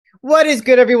What is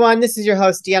good, everyone? This is your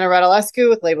host, Deanna Radulescu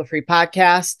with Label Free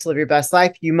Podcast. To live your best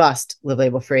life, you must live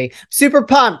label free. Super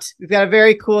pumped. We've got a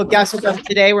very cool guest with us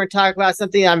today. We're going to talk about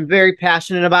something I'm very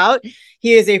passionate about.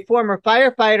 He is a former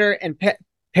firefighter and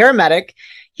paramedic.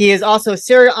 He is also a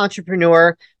serial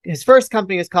entrepreneur. His first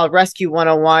company was called Rescue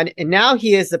 101, and now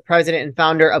he is the president and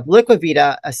founder of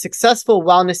Liquavita, a successful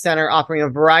wellness center offering a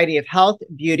variety of health,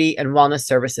 beauty, and wellness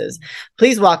services.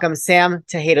 Please welcome Sam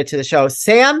Tejeda to the show.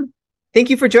 Sam,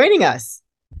 thank you for joining us.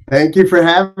 Thank you for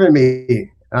having me.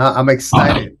 I'm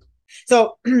excited.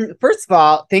 So, first of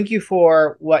all, thank you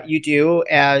for what you do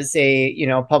as a,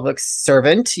 public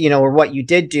servant, or what you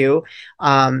did do.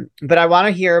 But I want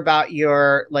to hear about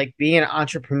your, being an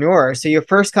entrepreneur. So your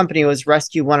first company was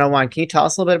Rescue 101. Can you tell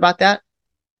us a little bit about that?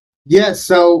 Yeah.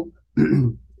 So,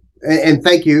 and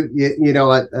thank you.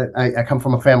 I come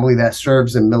from a family that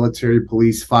serves in military,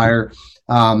 police, fire.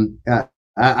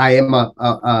 I am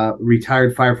a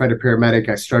retired firefighter paramedic.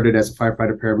 I started as a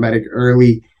firefighter paramedic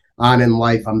early on in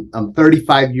life. I'm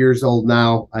 35 years old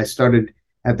now. I started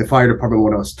at the fire department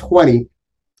when I was 20.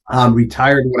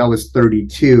 Retired when I was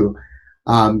 32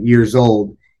 years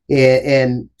old.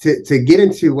 And to get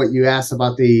into what you asked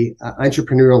about the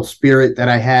entrepreneurial spirit that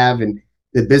I have and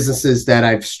the businesses that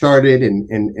I've started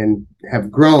and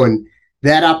have grown,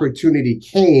 that opportunity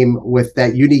came with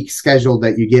that unique schedule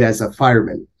that you get as a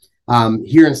fireman.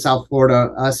 Here in South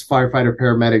Florida, us firefighter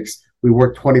paramedics, we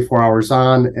work 24 hours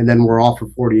on and then we're off for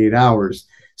 48 hours.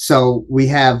 So we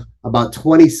have about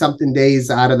 20 something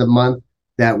days out of the month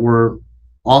that we're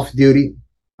off duty.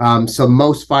 So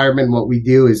most firemen, what we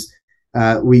do is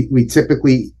we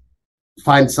typically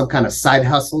find some kind of side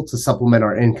hustle to supplement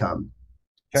our income.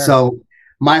 Sure. So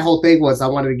my whole thing was I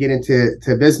wanted to get into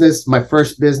business. My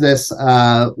first business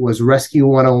was Rescue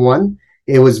 101.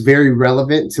 It was very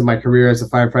relevant to my career as a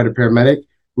firefighter paramedic.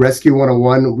 Rescue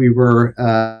 101, we were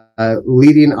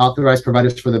leading authorized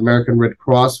providers for the American Red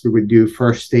Cross. We would do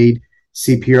first aid,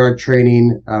 CPR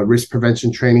training, risk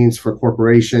prevention trainings for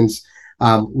corporations.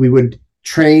 We would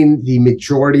train the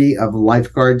majority of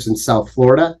lifeguards in South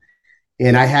Florida.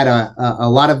 And I had a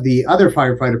lot of the other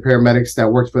firefighter paramedics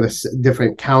that worked for the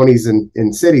different counties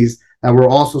and cities that were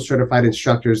also certified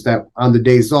instructors that on the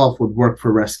days off would work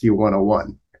for Rescue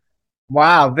 101.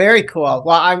 Wow, very cool.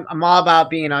 Well, I'm all about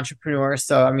being an entrepreneur.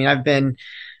 So, I've been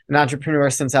an entrepreneur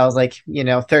since I was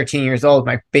 13 years old,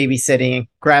 my babysitting and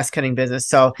grass cutting business.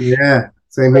 So yeah,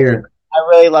 same here. I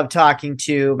really love talking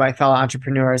to my fellow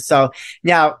entrepreneurs. So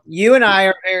now you and I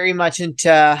are very much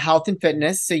into health and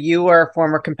fitness. So you were a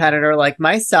former competitor like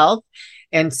myself.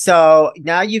 And so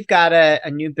now you've got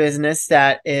a new business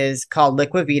that is called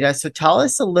Liquavita. So tell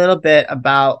us a little bit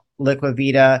about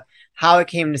Liquavita, how it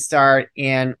came to start,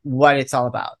 and what it's all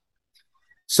about.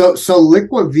 So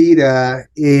Liquavita,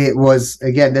 it was,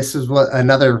 again, this is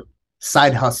another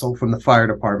side hustle from the fire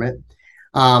department.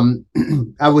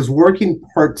 I was working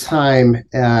part-time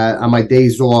on my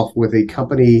days off with a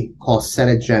company called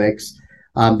Cenegenics.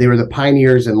 They were the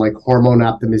pioneers in hormone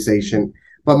optimization,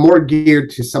 but more geared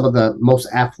to some of the most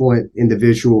affluent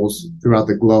individuals throughout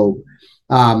the globe.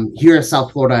 Here in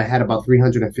South Florida, I had about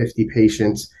 350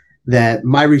 patients that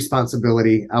my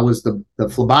responsibility, I was the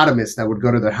phlebotomist that would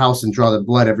go to their house and draw the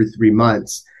blood every 3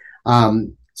 months.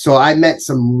 So I met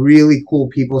some really cool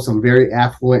people, some very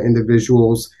affluent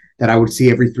individuals that I would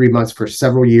see every 3 months for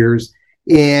several years.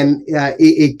 And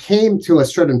it came to a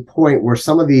certain point where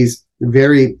some of these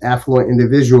very affluent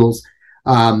individuals,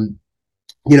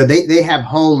 they have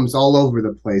homes all over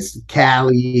the place,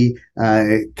 Cali,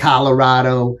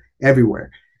 Colorado, everywhere.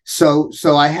 So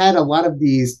I had a lot of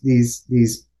these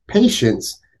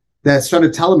patients that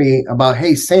started telling me about,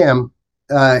 hey, Sam,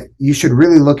 you should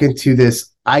really look into this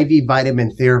IV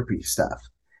vitamin therapy stuff.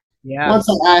 Yeah. Once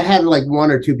I had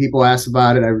one or two people ask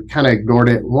about it, I kind of ignored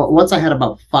it. Once I had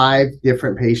about 5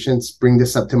 different patients bring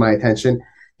this up to my attention,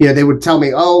 they would tell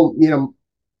me,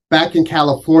 back in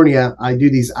California, I do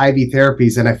these IV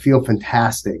therapies and I feel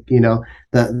fantastic.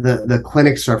 The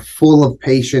clinics are full of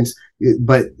patients,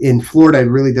 but in Florida, it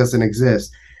really doesn't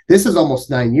exist. This is almost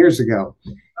 9 years ago.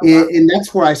 And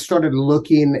that's where I started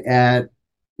looking at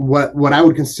what I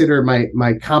would consider my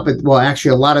well,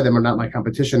 actually, a lot of them are not my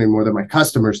competition anymore. They're my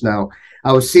customers now.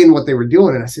 I was seeing what they were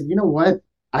doing, and I said, you know what?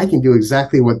 I can do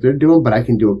exactly what they're doing, but I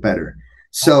can do it better.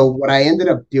 So what I ended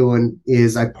up doing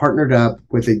is I partnered up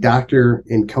with a doctor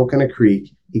in Coconut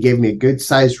Creek. He gave me a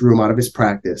good-sized room out of his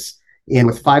practice. And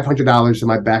with $500 in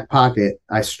my back pocket,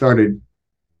 I started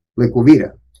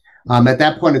Liquavita. At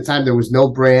that point in time, there was no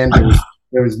brand.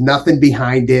 There was nothing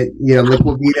behind it.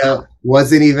 Liquavita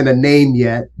wasn't even a name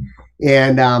yet.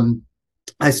 And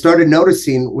I started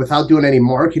noticing, without doing any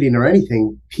marketing or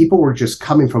anything, people were just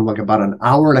coming from like about an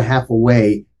hour and a half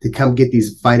away to come get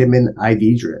these vitamin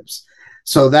IV drips.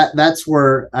 So that's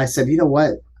where I said, you know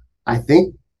what? I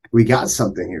think we got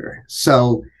something here.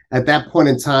 So at that point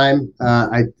in time,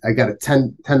 I got a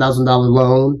 $10,000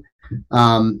 loan,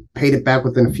 paid it back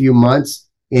within a few months,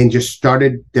 and just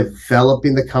started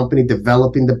developing the company,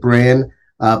 developing the brand,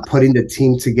 putting the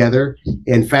team together.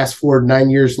 And fast forward 9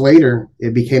 years later,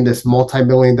 it became this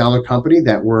multi-million-dollar company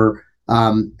that we're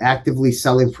actively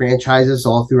selling franchises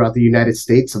all throughout the United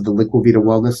States of the Liquivita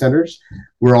Wellness Centers.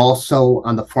 We're also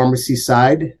on the pharmacy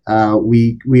side.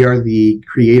 We are the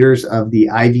creators of the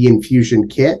IV infusion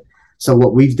kit. So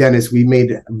what we've done is we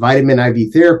made vitamin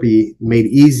IV therapy made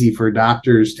easy for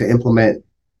doctors to implement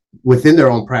within their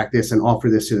own practice and offer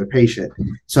this to their patient.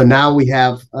 So now we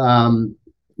have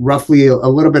roughly a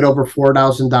little bit over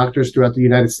 4,000 doctors throughout the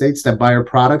United States that buy our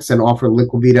products and offer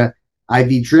Liquivita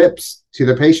IV drips to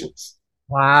their patients.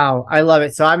 Wow, I love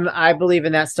it. So I believe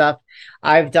in that stuff.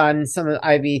 I've done some of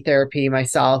the IV therapy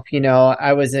myself. You know,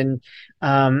 I was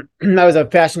I was a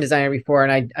fashion designer before,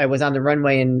 and I was on the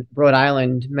runway in Rhode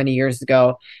Island many years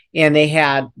ago, and they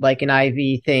had like an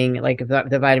IV thing, like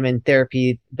the vitamin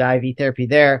therapy, the IV therapy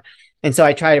there. And so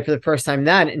I tried it for the first time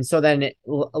then. And so then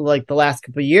like the last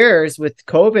couple of years with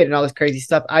COVID and all this crazy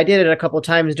stuff, I did it a couple of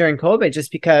times during COVID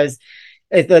just because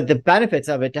the benefits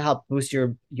of it to help boost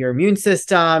your immune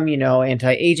system, you know,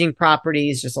 anti-aging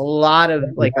properties, just a lot of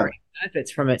like great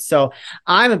benefits from it. So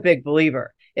I'm a big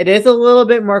believer. It is a little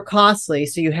bit more costly,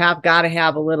 so you have got to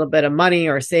have a little bit of money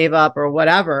or save up or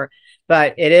whatever.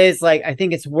 But it is like, I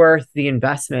think it's worth the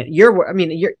investment. You're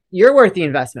worth the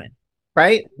investment,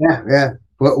 right? Yeah.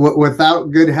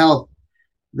 Without good health,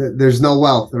 there's no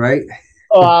wealth, right?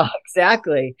 Oh,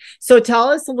 exactly. So tell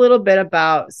us a little bit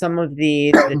about some of the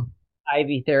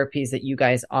IV therapies that you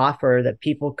guys offer that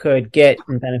people could get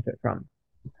and benefit from.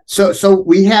 So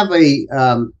we have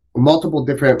multiple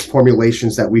different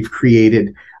formulations that we've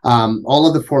created. All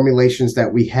of the formulations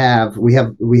that we have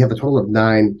a total of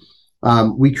 9.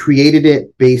 We created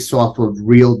it based off of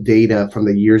real data from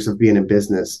the years of being in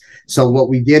business. So what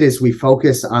we did is we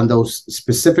focus on those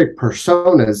specific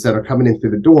personas that are coming in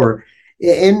through the door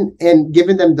and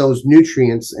giving them those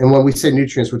nutrients. And when we say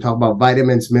nutrients, we're talking about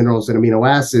vitamins, minerals, and amino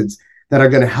acids that are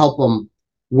going to help them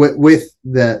with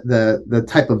the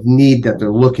type of need that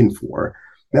they're looking for.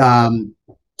 An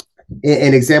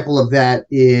example of that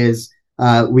is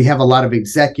we have a lot of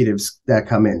executives that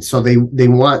come in. So they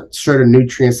want certain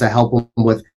nutrients that help them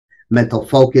with mental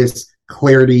focus,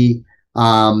 clarity,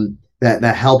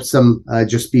 that helps them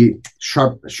just be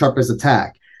sharp as a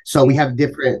tack. So we have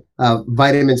different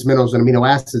vitamins, minerals, and amino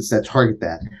acids that target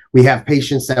that. We have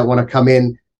patients that want to come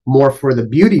in more for the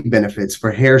beauty benefits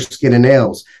for hair, skin, and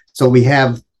nails. So we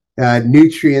have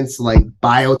nutrients like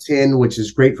biotin, which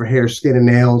is great for hair, skin, and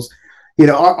nails. You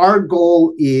know, our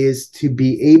goal is to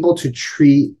be able to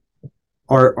treat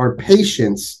our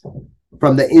patients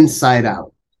from the inside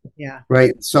out. Yeah.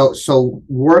 Right. So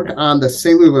work on the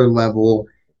cellular level.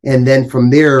 And then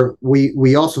from there,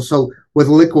 we also, so with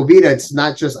Liquivita, it's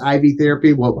not just IV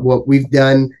therapy. What we've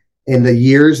done in the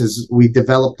years is we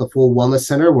developed a full wellness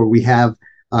center where we have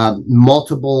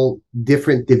multiple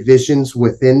different divisions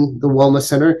within the wellness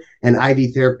center, and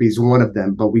IV therapy is one of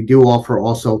them. But we do offer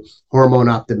also hormone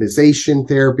optimization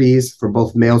therapies for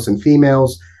both males and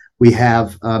females. We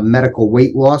have medical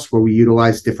weight loss where we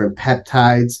utilize different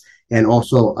peptides and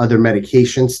also other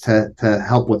medications to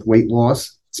help with weight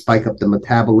loss, spike up the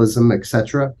metabolism,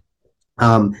 etc.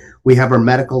 We have our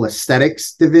medical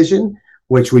aesthetics division,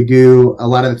 which we do a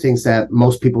lot of the things that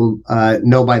most people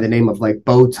know by the name of like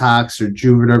Botox or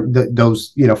Juvederm,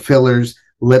 those, you know, fillers,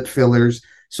 lip fillers.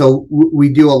 So we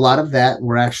do a lot of that.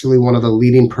 We're actually one of the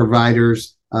leading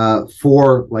providers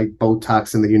for like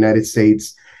Botox in the United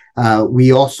States.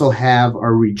 We also have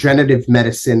our regenerative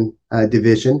medicine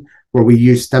division where we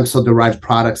use stem cell derived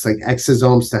products like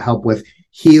exosomes to help with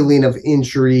healing of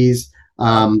injuries.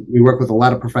 We work with a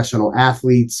lot of professional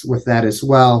athletes with that as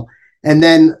well. And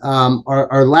then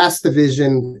our last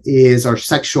division is our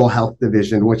sexual health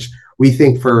division, which we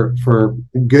think for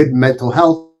good mental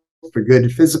health, for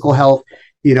good physical health,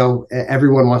 you know,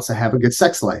 everyone wants to have a good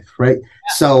sex life, right?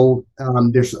 Yeah. So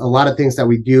there's a lot of things that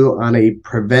we do on a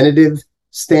preventative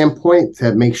standpoint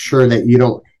to make sure that you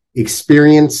don't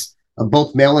experience,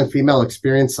 both male and female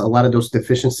experience a lot of those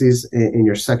deficiencies in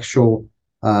your sexual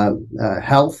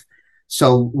health.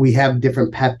 So we have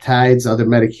different peptides, other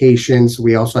medications.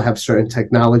 We also have certain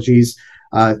technologies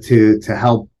to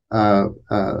help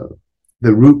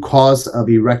the root cause of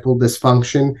erectile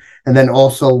dysfunction. And then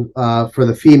also for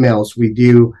the females, we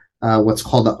do what's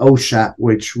called the O-shot,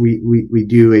 which we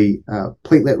do a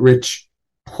platelet-rich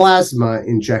plasma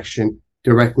injection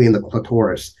directly in the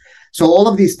clitoris. So all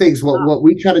of these things, what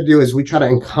we try to do is we try to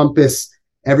encompass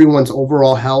everyone's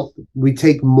overall health. We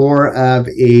take more of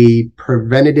a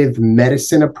preventative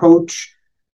medicine approach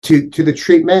to the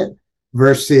treatment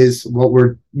versus what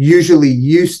we're usually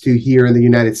used to here in the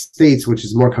United States, which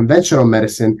is more conventional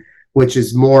medicine, which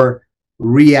is more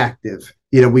reactive.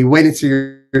 We wait until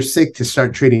you're sick to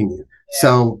start treating you. Yeah.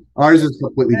 So ours is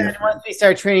completely different. Once we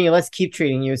start treating you, let's keep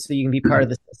treating you so you can be part of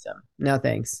the system. No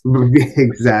thanks.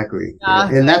 Exactly.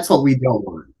 And that's what we don't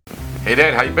want. Hey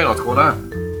Dad, how you been? What's going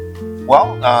on?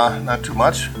 Well, not too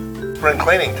much. Spring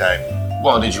cleaning time.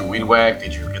 Well, did you weed whack?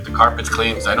 Did you get the carpets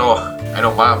cleaned? 'Cause I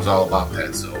know Mom's all about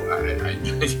that, so I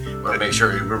want to make sure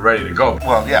we're ready to go.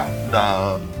 Well, yeah.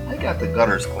 I got the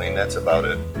gutters cleaned. That's about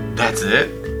it. That's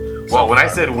it? Well, when I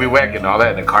said weed whack and all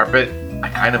that and the carpet, I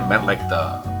kind of meant like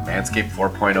the Manscaped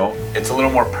 4.0. It's a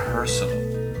little more personal.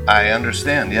 I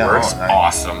understand, yeah. It works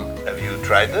awesome. Have you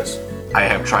tried this? I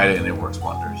have tried it and it works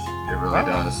wonders. It really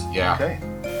does, yeah. Okay,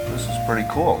 this is pretty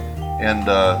cool. And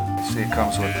see, it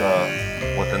comes with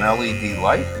an LED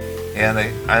light, and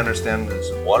I understand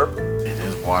it's waterproof. It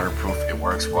is waterproof. It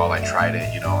works well. I tried it.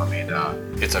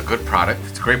 It's a good product.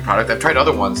 It's a great product. I've tried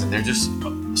other ones, and they're just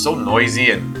so noisy,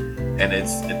 and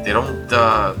they don't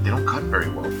cut very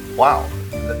well. Wow,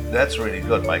 that's really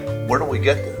good, Mike. Where do we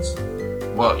get this?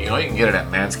 Well, you can get it at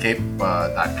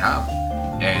manscaped.com,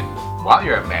 and while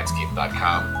you're at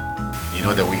manscaped.com, you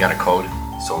know that we got a code,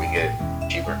 so we get it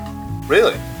cheaper.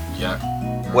 Really? Yeah.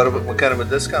 What kind of a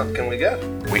discount can we get?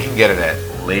 We can get it at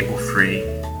label-free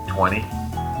 20,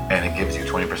 and it gives you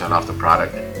 20% off the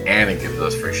product, and it gives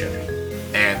us free shipping.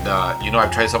 And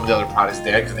I've tried some of the other products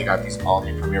there because they got these all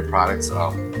new Premier products.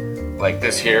 Like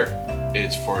this here,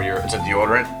 it's a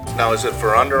deodorant. Now, is it for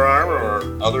underarm or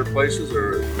other places,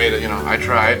 or I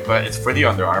tried, but it's for the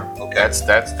underarm. Okay.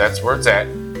 That's where it's at,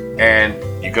 and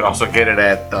you could also get it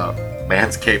at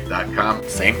manscaped.com.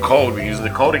 Same code. We're using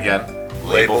the code again.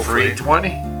 Label free 20.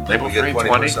 Label free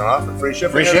 20% off and free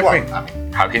shipping. Free shipping. Well.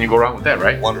 How can you go wrong with that,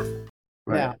 right? Wonderful.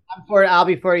 Right. Yeah, I'll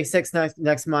be 46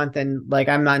 next month, and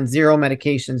I'm on 0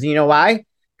 medications. You know why?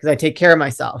 Because I take care of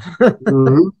myself.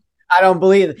 Mm-hmm. I don't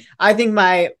believe it. I think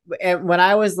when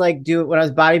I was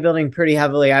bodybuilding pretty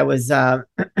heavily, I was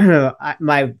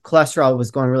my cholesterol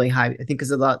was going really high. I think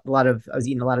because I was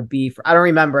eating a lot of beef. I don't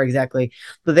remember exactly,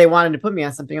 but they wanted to put me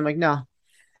on something. I'm like, no, I'm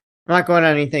not going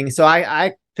on anything. So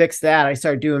I fixed that. I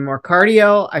started doing more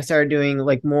cardio. I started doing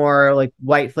more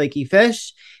white flaky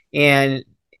fish, and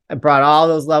I brought all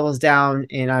those levels down,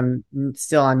 and I'm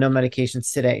still on no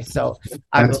medications today. So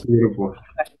that's beautiful.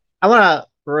 I want to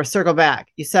circle back.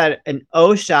 You said an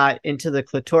O shot into the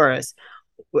clitoris.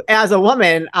 As a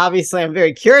woman, obviously, I'm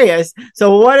very curious.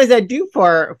 So, what does that do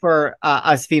for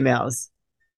us females?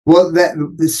 Well,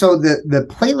 the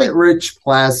platelet-rich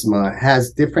plasma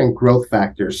has different growth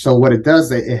factors. So, what it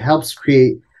does, it helps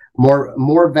create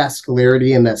more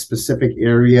vascularity in that specific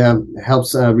area. It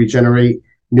helps regenerate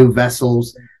new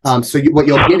vessels. What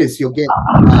you'll get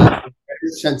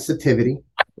sensitivity.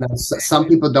 Now, some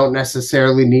people don't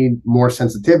necessarily need more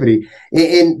sensitivity.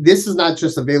 And this is not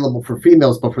just available for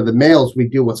females, but for the males, we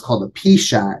do what's called a P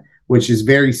shot, which is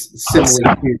very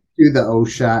similar to the O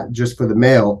shot, just for the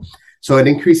male. So it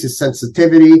increases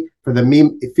sensitivity. For the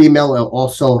female, it'll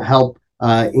also help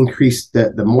increase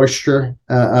the moisture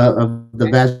of the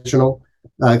vaginal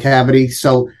cavity.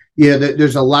 So,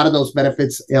 there's a lot of those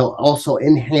benefits. It'll also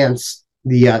enhance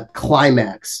the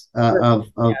climax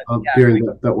during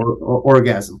the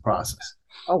orgasm process.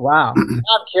 Oh wow! I'm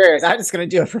curious. I'm just gonna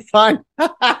do it for fun.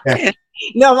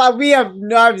 No, I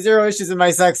have 0 issues in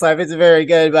my sex life. It's very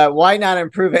good, but why not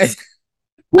improve it?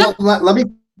 Well, let me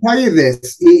tell you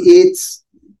this.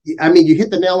 You hit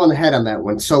the nail on the head on that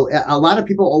one. So a lot of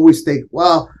people always think,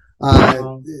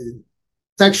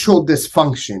 sexual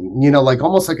dysfunction,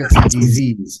 almost like it's a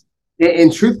disease.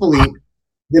 And truthfully,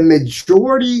 the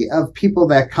majority of people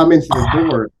that come into the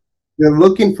door, they're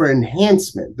looking for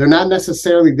enhancement. They're not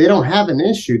necessarily, they don't have an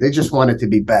issue. They just want it to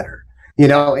be better,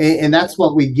 and that's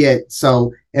what we get.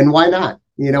 So, and why not?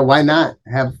 Why not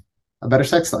have a better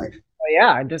sex life? Well,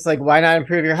 yeah. Just why not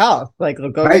improve your health? Go.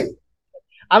 Right.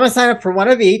 I'm going to sign up for one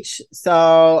of each.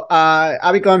 So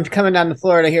I'll be coming down to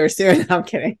Florida here soon. I'm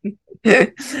kidding.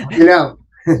 We're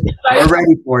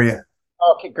ready for you.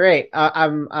 Okay, great.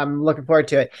 I'm looking forward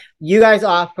to it. You guys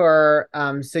offer,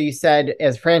 so you said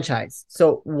as franchise.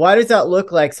 So what does that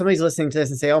look like? Somebody's listening to this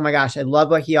and say, oh my gosh, I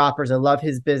love what he offers. I love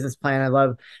his business plan. I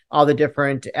love all the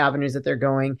different avenues that they're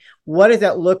going. What does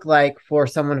that look like for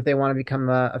someone if they want to become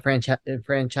a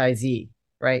franchisee?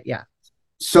 Right? Yeah.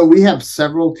 So we have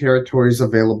several territories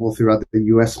available throughout the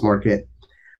U.S. market.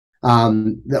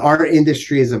 Our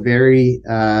industry is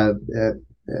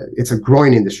it's a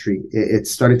growing industry.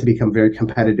 It's starting to become very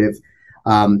competitive.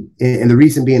 And the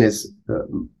reason being is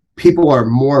people are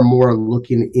more and more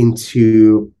looking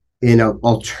into an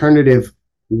alternative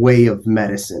way of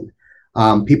medicine.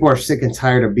 People are sick and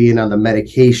tired of being on the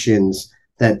medications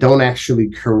that don't actually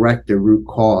correct the root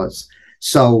cause.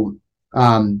 So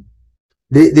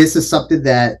this is something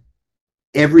that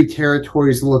every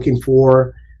territory is looking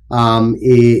for.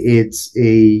 It's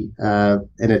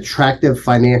an attractive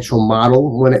financial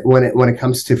model when it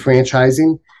comes to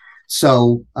franchising.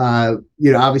 So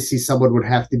obviously someone would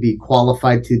have to be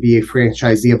qualified to be a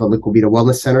franchisee of a Liquavita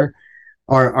Wellness Center.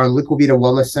 Our Liquavita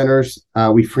Wellness Centers,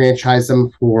 we franchise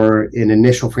them for an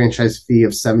initial franchise fee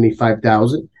of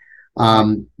 $75,000.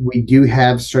 We do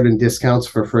have certain discounts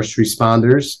for first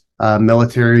responders,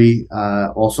 military,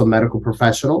 also medical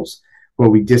professionals, where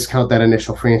we discount that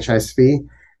initial franchise fee.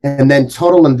 And then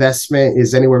total investment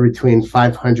is anywhere between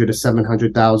 $500,000 to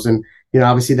 $700,000.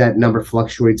 Obviously that number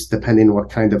fluctuates depending on what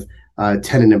kind of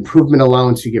tenant improvement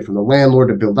allowance you get from the landlord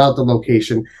to build out the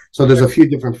location. So there's a few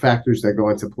different factors that go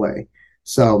into play.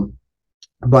 So,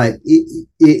 but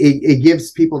it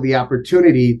gives people the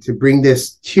opportunity to bring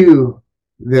this to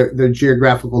their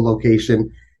geographical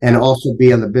location and also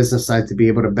be on the business side to be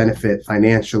able to benefit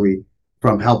financially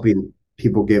from helping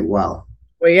people get well.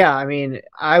 Well, yeah, I mean,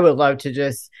 I would love to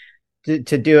just to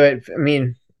do it. I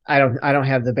mean, I don't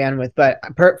have the bandwidth, but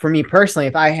for me personally,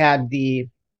 if I had the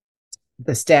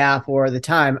staff or the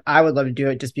time, I would love to do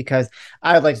it just because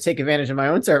I would like to take advantage of my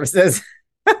own services.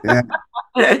 Yeah.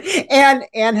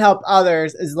 and help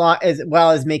others as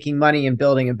well as making money and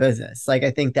building a business. Like,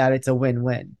 I think that it's a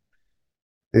win-win.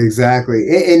 Exactly.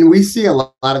 And we see a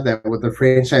lot of that with the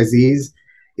franchisees.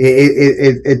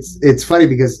 It's funny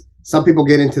because some people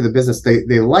get into the business,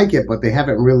 they like it, but they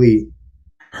haven't really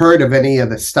heard of any of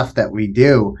the stuff that we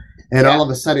do. And all of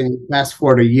a sudden, fast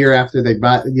forward a year after they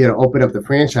open up the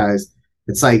franchise,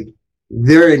 it's like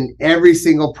they're in every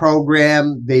single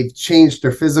program. They've changed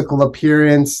their physical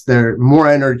appearance. They're more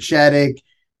energetic.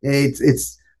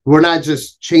 We're not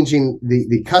just changing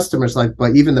the customers' life,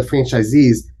 but even the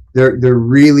franchisees. They're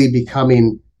really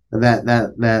becoming that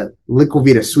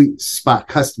Liquavita sweet spot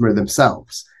customer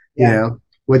themselves.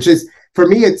 Which is, for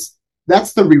me,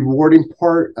 that's the rewarding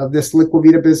part of this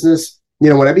Liquavita business.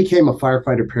 When I became a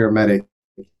firefighter paramedic,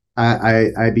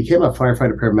 I became a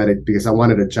firefighter paramedic because I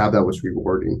wanted a job that was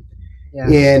rewarding. Yeah.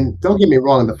 And don't get me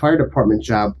wrong, the fire department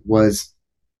job was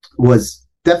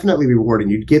definitely rewarding.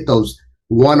 You'd get those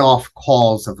one-off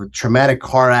calls of a traumatic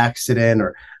car accident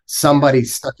or somebody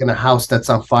stuck in a house that's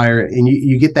on fire, and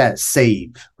you get that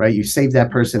save, right? You save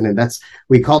that person, and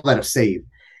we call that a save.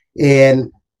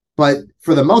 But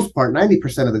for the most part,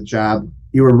 90% of the job,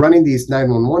 you were running these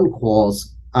 911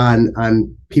 calls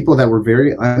on people that were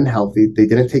very unhealthy. They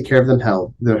didn't take care of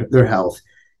their health.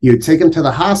 You'd take them to the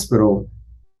hospital.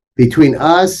 Between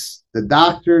us, the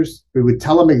doctors, we would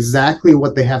tell them exactly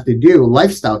what they have to do,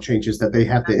 lifestyle changes that they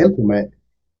have to implement.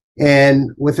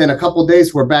 And within a couple of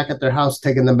days, we're back at their house,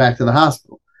 taking them back to the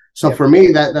hospital. So for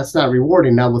me, that's not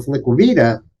rewarding. Now with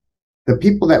Liquavita, the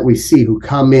people that we see who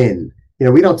come in,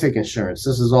 we don't take insurance.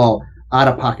 This is all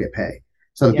out-of-pocket pay.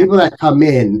 So the people that come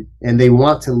in and they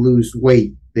want to lose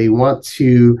weight, they want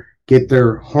to get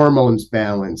their hormones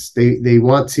balanced, they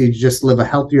want to just live a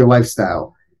healthier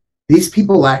lifestyle. These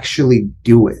people actually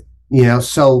do it,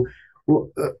 So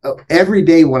every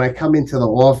day when I come into the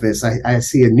office, I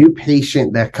see a new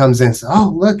patient that comes in and says,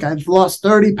 "Oh, look, I've lost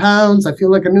 30 pounds. I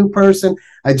feel like a new person.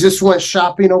 I just went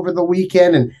shopping over the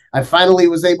weekend and I finally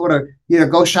was able to,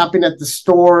 go shopping at the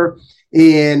store."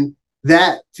 And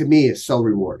that to me is so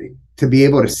rewarding, to be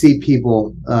able to see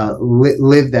people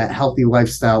live that healthy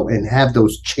lifestyle and have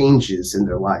those changes in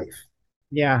their life.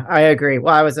 Yeah, I agree.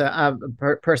 Well, I was a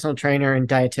personal trainer and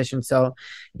dietitian, so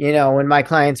when my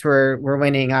clients were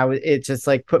winning, it just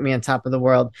like put me on top of the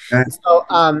world. Okay.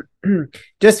 So,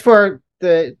 just for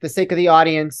the sake of the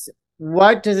audience,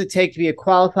 what does it take to be a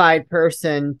qualified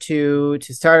person to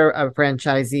start a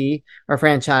franchisee or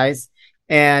franchise,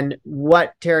 and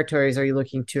what territories are you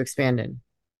looking to expand in?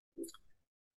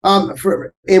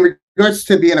 In regards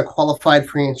to being a qualified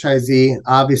franchisee,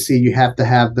 obviously you have to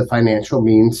have the financial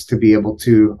means to be able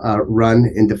to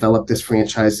run and develop this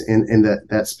franchise in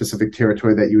that specific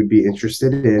territory that you would be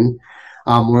interested in.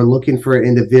 We're looking for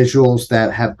individuals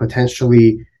that have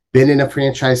potentially been in a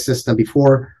franchise system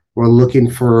before. We're looking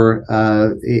for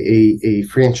a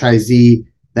franchisee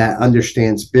that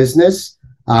understands business,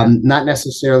 not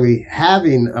necessarily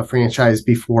having a franchise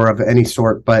before of any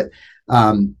sort, but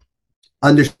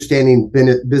understanding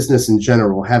business in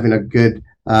general, having a good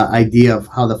idea of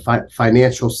how the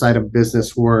financial side of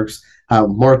business works, how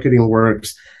marketing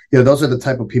works. Those are the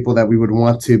type of people that we would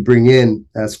want to bring in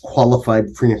as qualified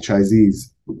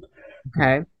franchisees.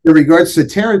 Okay. In regards to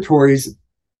territories,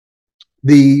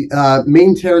 the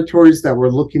main territories that we're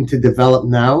looking to develop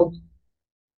now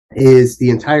is the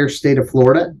entire state of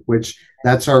Florida, which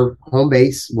that's our home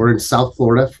base. We're in South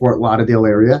Florida, Fort Lauderdale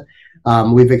area.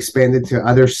 We've expanded to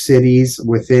other cities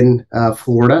within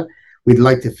Florida. We'd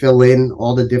like to fill in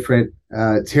all the different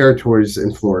territories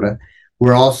in Florida.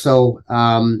 We're also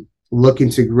looking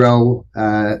to grow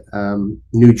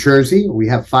New Jersey. We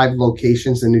have 5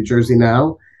 locations in New Jersey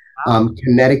now.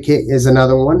 Connecticut is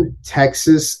another one,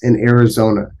 Texas, and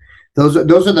Arizona. Those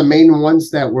are the main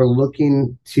ones that we're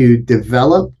looking to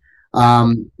develop.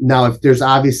 Now, if there's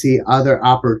obviously other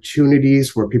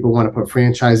opportunities where people want to put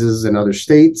franchises in other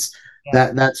states,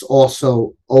 that's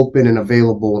also open and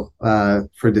available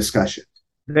for discussion.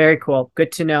 Very cool.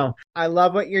 Good to know. I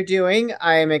love what you're doing.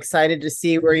 I am excited to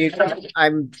see where you go.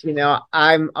 I'm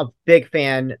a big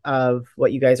fan of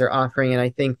what you guys are offering. And I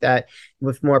think that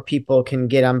if more people can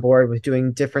get on board with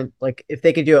doing different, like if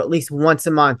they could do it at least once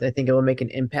a month, I think it will make an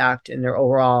impact in their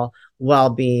overall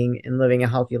well-being and living a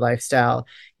healthy lifestyle.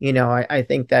 I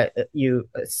think that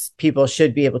people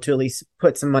should be able to at least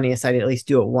put some money aside and at least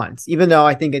do it once, even though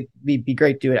I think it'd be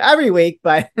great to do it every week,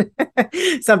 but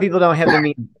some people don't have the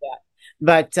means for that.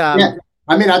 But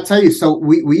I'll tell you. So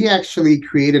we actually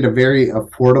created a very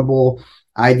affordable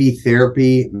IV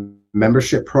therapy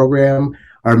membership program.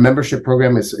 Our membership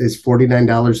program is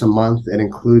 $49 a month. It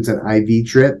includes an IV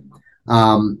drip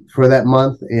for that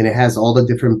month, and it has all the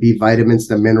different B vitamins,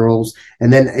 the minerals.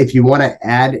 And then if you want to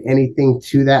add anything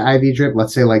to that IV drip,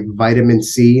 let's say like vitamin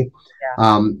C,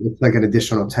 it's like an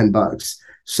additional $10.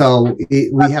 So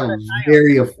we have a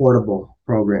very affordable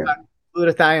program.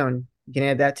 Glutathione, you can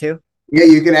add that too. Yeah,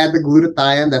 you can add the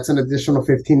glutathione. That's an additional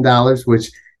 $15,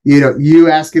 which, you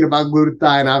asking about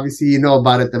glutathione, obviously you know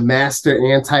about it, the master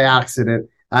antioxidant.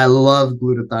 I love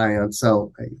glutathione.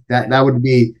 So that would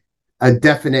be a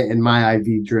definite in my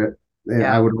IV drip.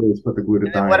 Yeah. I would always put the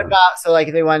glutathione. What about, so like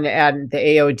if they wanted to add the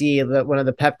AOD, one of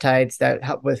the peptides that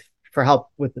help with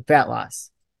the fat loss?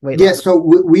 So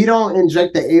we don't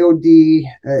inject the AOD.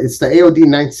 It's the AOD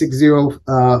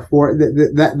 9604.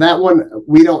 That one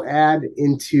we don't add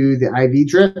into the IV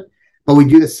drip, but we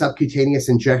do the subcutaneous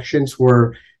injections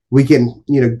where we can,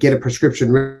 get a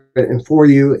prescription written for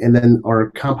you, and then our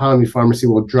compounding pharmacy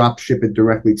will drop ship it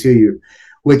directly to you.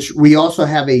 Which we also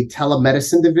have a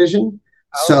telemedicine division.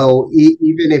 Oh. So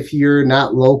even if you're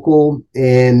not local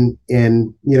and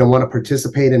want to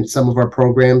participate in some of our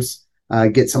programs,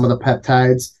 get some of the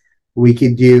peptides, we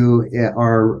could do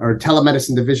our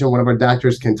telemedicine division. One of our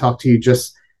doctors can talk to you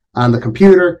just on the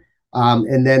computer,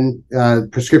 and then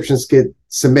prescriptions get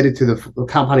submitted to the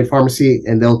compounding pharmacy,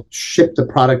 and they'll ship the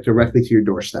product directly to your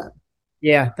doorstep.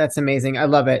 Yeah, that's amazing. I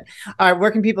love it. All right,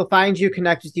 where can people find you,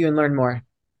 connect with you, and learn more?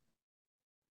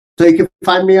 So you can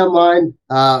find me online.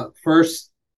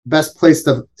 First, best place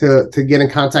to get in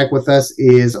contact with us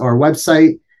is our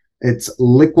website. It's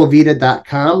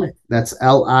liquivita.com. That's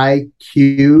LIQUI,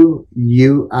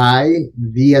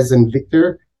 V as in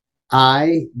Victor,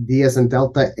 I, D as in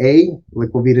Delta, A,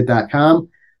 liquivita.com.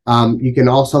 You can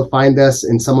also find us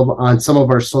on some of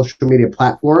our social media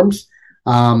platforms.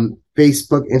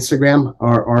 Facebook, Instagram,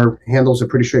 our handles are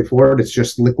pretty straightforward. It's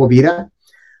just Liquivita.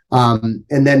 And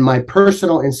then my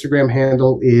personal Instagram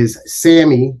handle is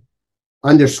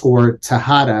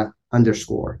Sammy_Tejada_.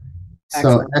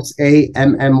 So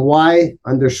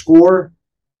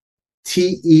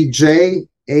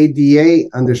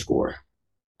SAMMY_TEJADA_.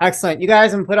 Excellent. You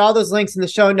guys, I'm going to put all those links in the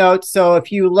show notes. So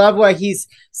if you love what he's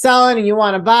selling and you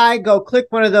want to buy, go click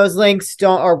one of those links.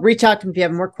 Or reach out to him if you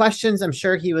have more questions. I'm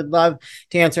sure he would love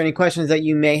to answer any questions that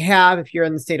you may have. If you're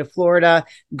in the state of Florida,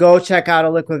 go check out a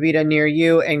Liquivita near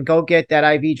you and go get that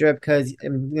IV drip, because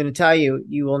I'm going to tell you,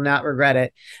 you will not regret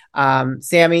it.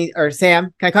 Sammy or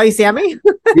Sam, can I call you Sammy?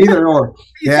 Either or.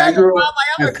 Yeah,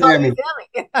 Sammy.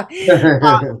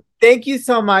 Thank you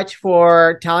so much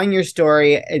for telling your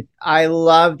story. I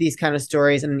love these kind of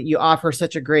stories, and you offer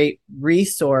such a great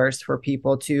resource for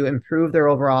people to improve their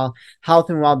overall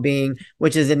health and well-being,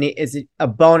 which is a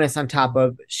bonus on top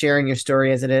of sharing your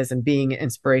story as it is and being an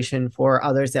inspiration for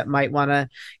others that might want to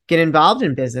get involved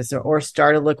in business or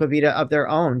start a Liquivita of their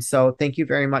own. So thank you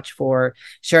very much for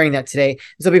sharing that today.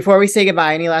 So before we say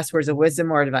goodbye, any last words of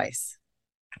wisdom or advice?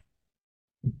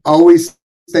 Always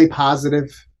stay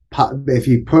positive. If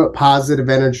you put positive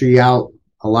energy out,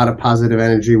 a lot of positive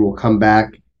energy will come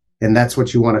back, and that's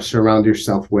what you want to surround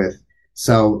yourself with.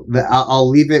 So I'll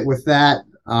leave it with that.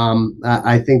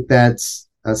 I think that's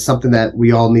something that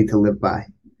we all need to live by.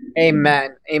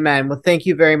 Amen. Amen. Well, thank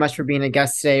you very much for being a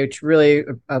guest today, which really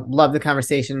love the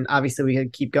conversation. Obviously, we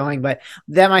could keep going, but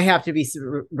that might have to be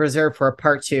reserved for a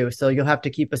part 2. So you'll have to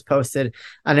keep us posted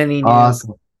on any new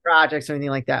projects or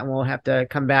anything like that. And we'll have to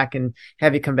come back and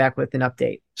have you come back with an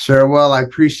update. Sure. Well, I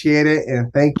appreciate it.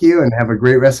 And thank you, and have a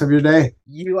great rest of your day.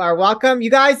 You are welcome.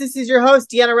 You guys, this is your host,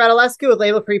 Deanna Radulescu with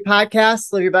Label Free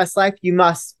Podcast. Live your best life. You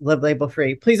must live label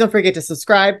free. Please don't forget to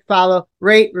subscribe, follow,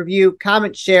 rate, review,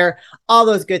 comment, share, all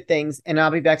those good things. And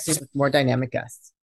I'll be back soon with more dynamic guests.